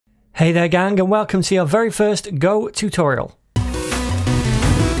Hey there gang, and welcome to your very first Go tutorial.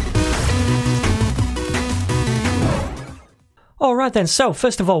 Alright then, so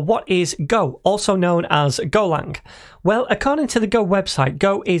first of all, what is Go, also known as Golang? Well, according to the Go website,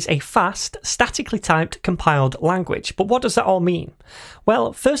 Go is a fast, statically typed, compiled language. But what does that all mean?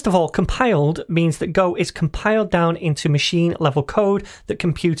 Well, first of all, compiled means that Go is compiled down into machine-level code that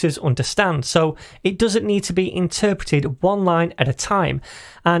computers understand. So it doesn't need to be interpreted one line at a time.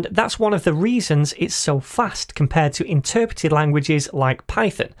 And that's one of the reasons it's so fast compared to interpreted languages like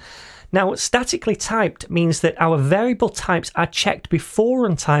Python. Now, statically typed means that our variable types are checked before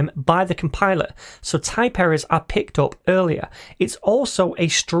runtime by the compiler, so type errors are picked up earlier. It's also a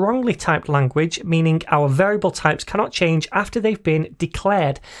strongly typed language, meaning our variable types cannot change after they've been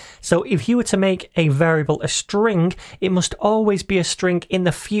declared. So if you were to make a variable a string, it must always be a string in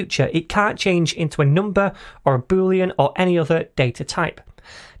the future. It can't change into a number or a boolean or any other data type.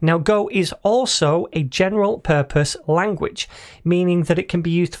 Now, Go is also a general purpose language, meaning that it can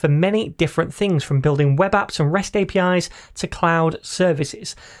be used for many different things, from building web apps and REST APIs to cloud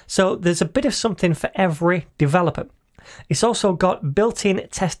services. So there's a bit of something for every developer. It's also got built-in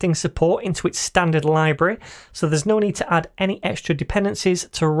testing support into its standard library, so there's no need to add any extra dependencies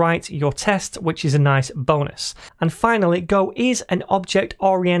to write your tests, which is a nice bonus. And finally, Go is an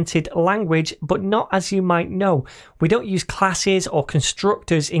object-oriented language, but not as you might know. We don't use classes or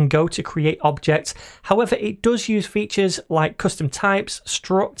constructors in Go to create objects. However, it does use features like custom types,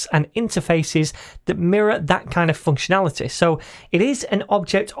 structs, and interfaces that mirror that kind of functionality. So it is an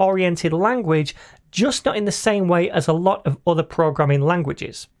object-oriented language, just not in the same way as a lot of other programming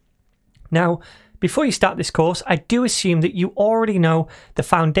languages. Now, before you start this course, I do assume that you already know the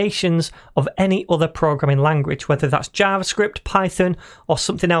foundations of any other programming language, whether that's JavaScript, Python, or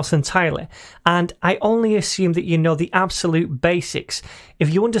something else entirely. And I only assume that you know the absolute basics.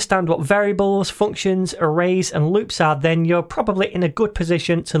 If you understand what variables, functions, arrays, and loops are, then you're probably in a good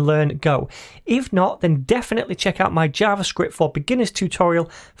position to learn Go. If not, then definitely check out my JavaScript for Beginners tutorial,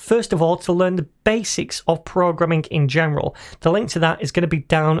 first of all, to learn the basics of programming in general. The link to that is going to be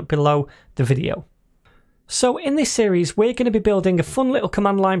down below the video. So in this series, we're going to be building a fun little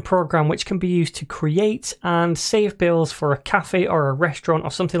command line program which can be used to create and save bills for a cafe or a restaurant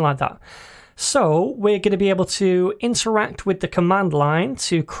or something like that. So we're going to be able to interact with the command line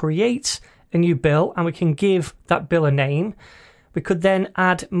to create a new bill, and we can give that bill a name. We could then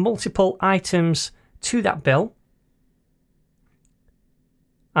add multiple items to that bill.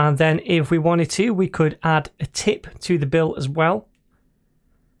 And then if we wanted to, we could add a tip to the bill as well.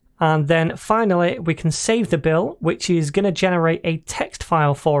 And then finally, we can save the bill, which is going to generate a text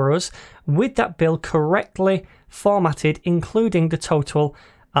file for us with that bill correctly formatted, including the total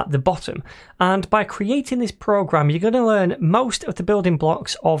at the bottom. And by creating this program, you're going to learn most of the building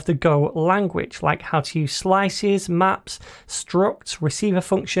blocks of the Go language, like how to use slices, maps, structs, receiver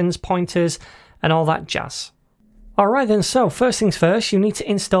functions, pointers, and all that jazz. Alright then, so first things first, you need to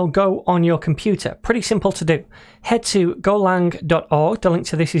install Go on your computer. Pretty simple to do. Head to golang.org, the link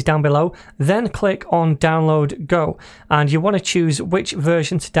to this is down below, then click on Download Go, and you want to choose which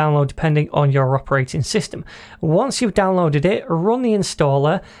version to download depending on your operating system. Once you've downloaded it, run the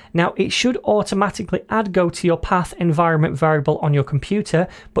installer. Now it should automatically add Go to your path environment variable on your computer,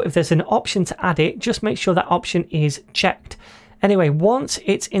 but if there's an option to add it, just make sure that option is checked. Anyway, once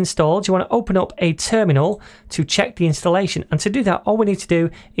it's installed, you want to open up a terminal to check the installation. And to do that, all we need to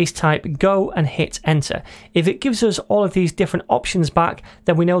do is type Go and hit enter. If it gives us all of these different options back,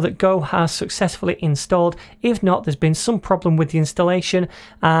 then we know that Go has successfully installed. If not, there's been some problem with the installation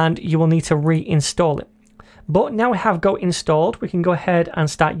and you will need to reinstall it. But now we have Go installed, we can go ahead and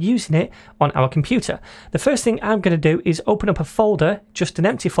start using it on our computer. The first thing I'm going to do is open up a folder, just an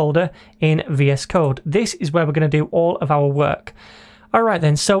empty folder in VS Code. This is where we're going to do all of our work. Alright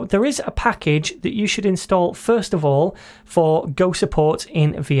then, so there is a package that you should install first of all for Go support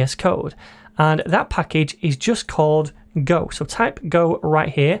in VS Code. And that package is just called Go. So type Go right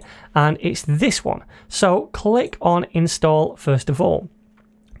here, and it's this one. So click on install first of all.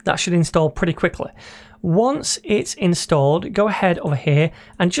 That should install pretty quickly. Once it's installed, go ahead over here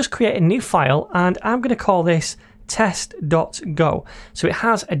and just create a new file, and I'm going to call this test.go. So it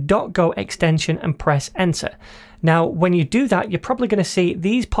has a .go extension, and press enter. Now, when you do that, you're probably going to see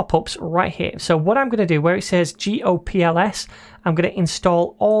these pop-ups right here. So what I'm going to do, where it says GOPLS, I'm going to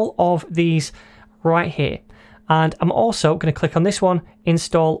install all of these right here. And I'm also going to click on this one,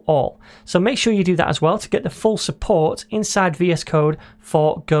 install all. So make sure you do that as well to get the full support inside VS Code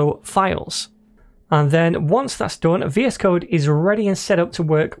for Go files. And then once that's done, VS Code is ready and set up to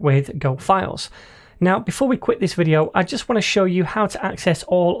work with Go files. Now, before we quit this video, I just want to show you how to access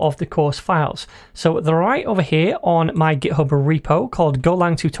all of the course files. So they're right over here on my GitHub repo called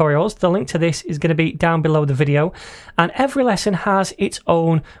Golang Tutorials. The link to this is going to be down below the video. And every lesson has its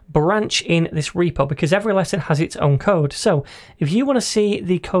own branch in this repo because every lesson has its own code. So if you want to see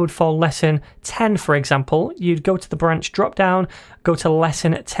the code for lesson 10, for example, you'd go to the branch drop down, go to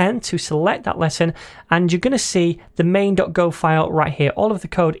lesson 10 to select that lesson, and you're going to see the main.go file right here. All of the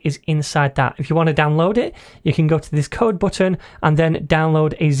code is inside that. If you want to download it, you can go to this code button and then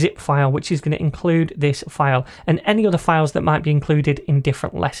download a zip file, which is going to include this file and any other files that might be included in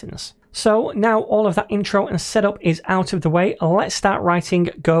different lessons. So now all of that intro and setup is out of the way, let's start writing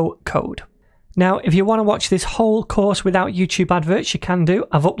Go code. Now, if you want to watch this whole course without YouTube adverts, you can do.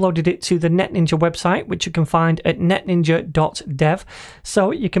 I've uploaded it to the NetNinja website, which you can find at netninja.dev.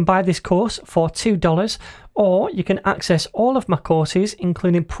 So you can buy this course for $2, or you can access all of my courses,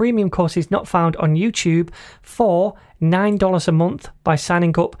 including premium courses not found on YouTube, for $9 a month by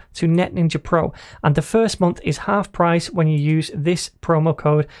signing up to NetNinja Pro. And the first month is half price when you use this promo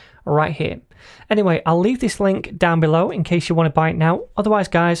code right here. Anyway, I'll leave this link down below in case you want to buy it now. Otherwise,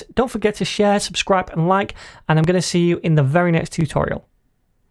 guys, don't forget to share, subscribe, and like, and I'm going to see you in the very next tutorial.